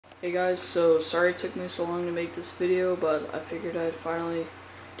Hey guys, so sorry it took me so long to make this video, but I figured I'd finally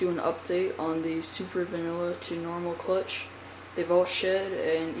do an update on the super vanilla to normal clutch. They've all shed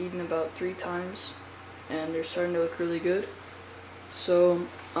and eaten about 3 times, and they're starting to look really good. So,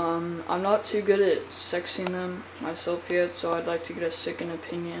 I'm not too good at sexing them myself yet, so I'd like to get a second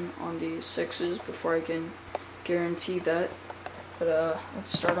opinion on the sexes before I can guarantee that. But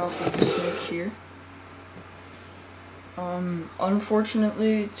let's start off with the snake here.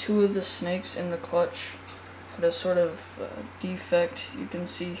 Unfortunately, 2 of the snakes in the clutch had a sort of defect you can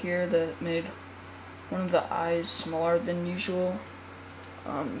see here that made one of the eyes smaller than usual.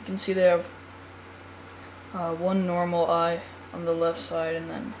 You can see they have one normal eye on the left side, and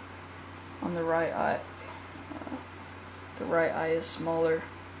then on the right eye is smaller.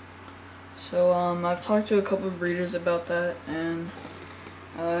 So I've talked to a couple of breeders about that, and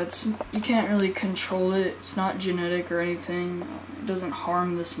you can't really control it. It's not genetic or anything. It doesn't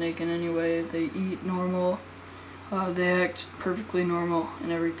harm the snake in any way. They eat normal. They act perfectly normal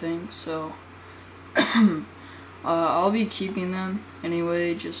and everything. So I'll be keeping them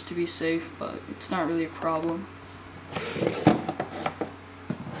anyway, just to be safe. But it's not really a problem.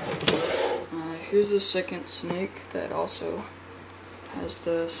 Here's the second snake that also has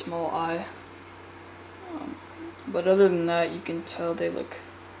the small eye. But other than that, you can tell they look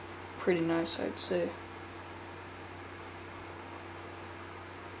pretty nice, I'd say.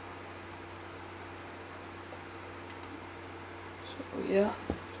 So yeah.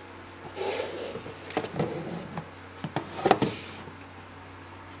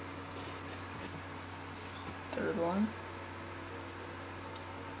 Third one.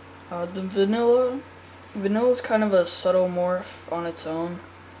 The vanilla's kind of a subtle morph on its own.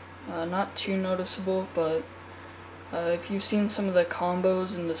 Not too noticeable, but if you've seen some of the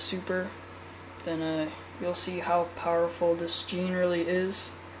combos in the super, then you'll see how powerful this gene really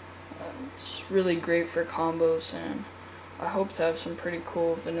is. It's really great for combos, and I hope to have some pretty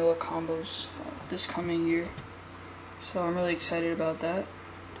cool vanilla combos this coming year. So I'm really excited about that,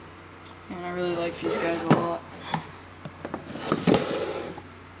 and I really like these guys a lot.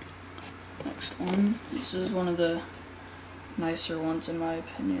 Next one. This is one of the nicer ones in my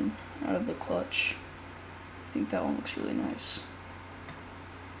opinion out of the clutch. I think that one looks really nice.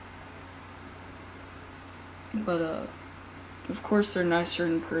 But of course they're nicer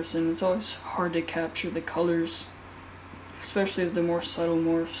in person. It's always hard to capture the colors, especially of the more subtle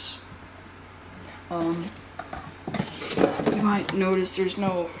morphs. You might notice there's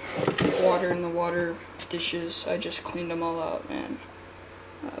no water in the water dishes. I just cleaned them all out, and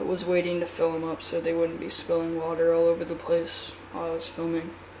I was waiting to fill them up so they wouldn't be spilling water all over the place while I was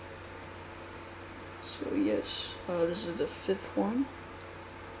filming. So yes, this is the 5th one.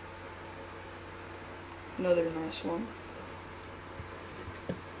 Another nice one.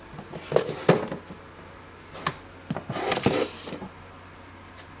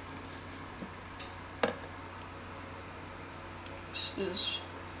 This is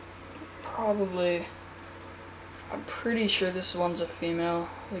probably, I'm pretty sure this one's a female.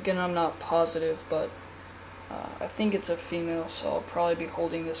 Again, I'm not positive, but I think it's a female, so I'll probably be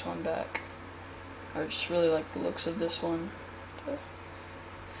holding this one back. I just really like the looks of this one. The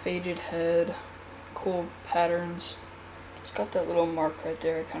faded head, cool patterns. It's got that little mark right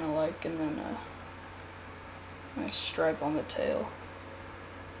there I kind of like, and then a nice stripe on the tail.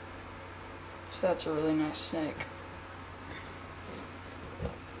 So that's a really nice snake.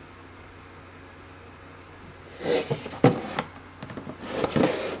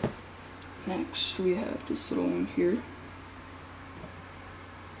 Next we have this little one here.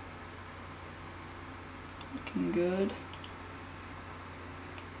 Looking good.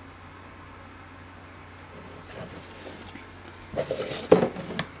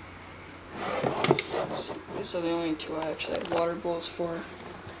 These are the only 2 I actually had water bowls for.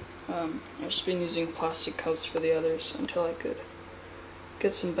 I've just been using plastic cups for the others until I could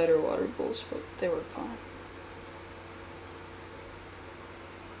get some better water bowls, but they work fine.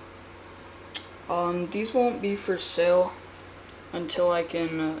 These won't be for sale until I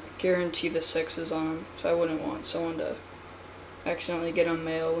can guarantee the sexes on them, so I wouldn't want someone to accidentally get a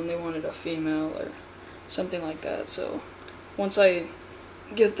male when they wanted a female or something like that. So once I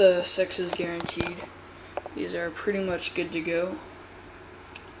get the sexes guaranteed, these are pretty much good to go.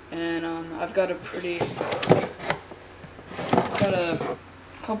 And I've got a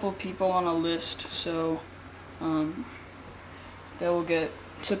couple people on a list, so they will get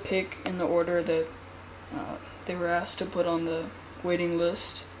to pick in the order that they were asked to put on the waiting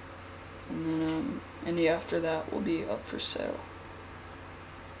list, and then any after that will be up for sale.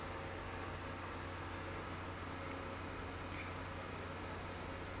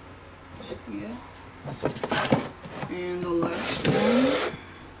 Yeah. And the last one.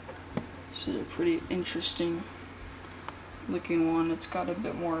 This is a pretty interesting looking one. It's got a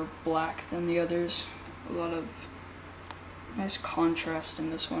bit more black than the others. A lot of nice contrast in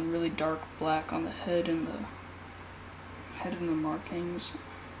this one. Really dark black on the head and the markings.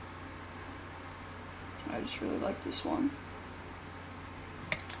 I just really like this one.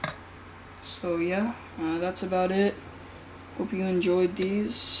 So yeah, that's about it. Hope you enjoyed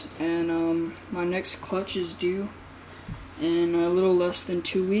these, and my next clutch is due in a little less than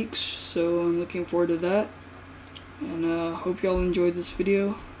 2 weeks, so I'm looking forward to that. And hope y'all enjoyed this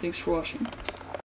video. Thanks for watching.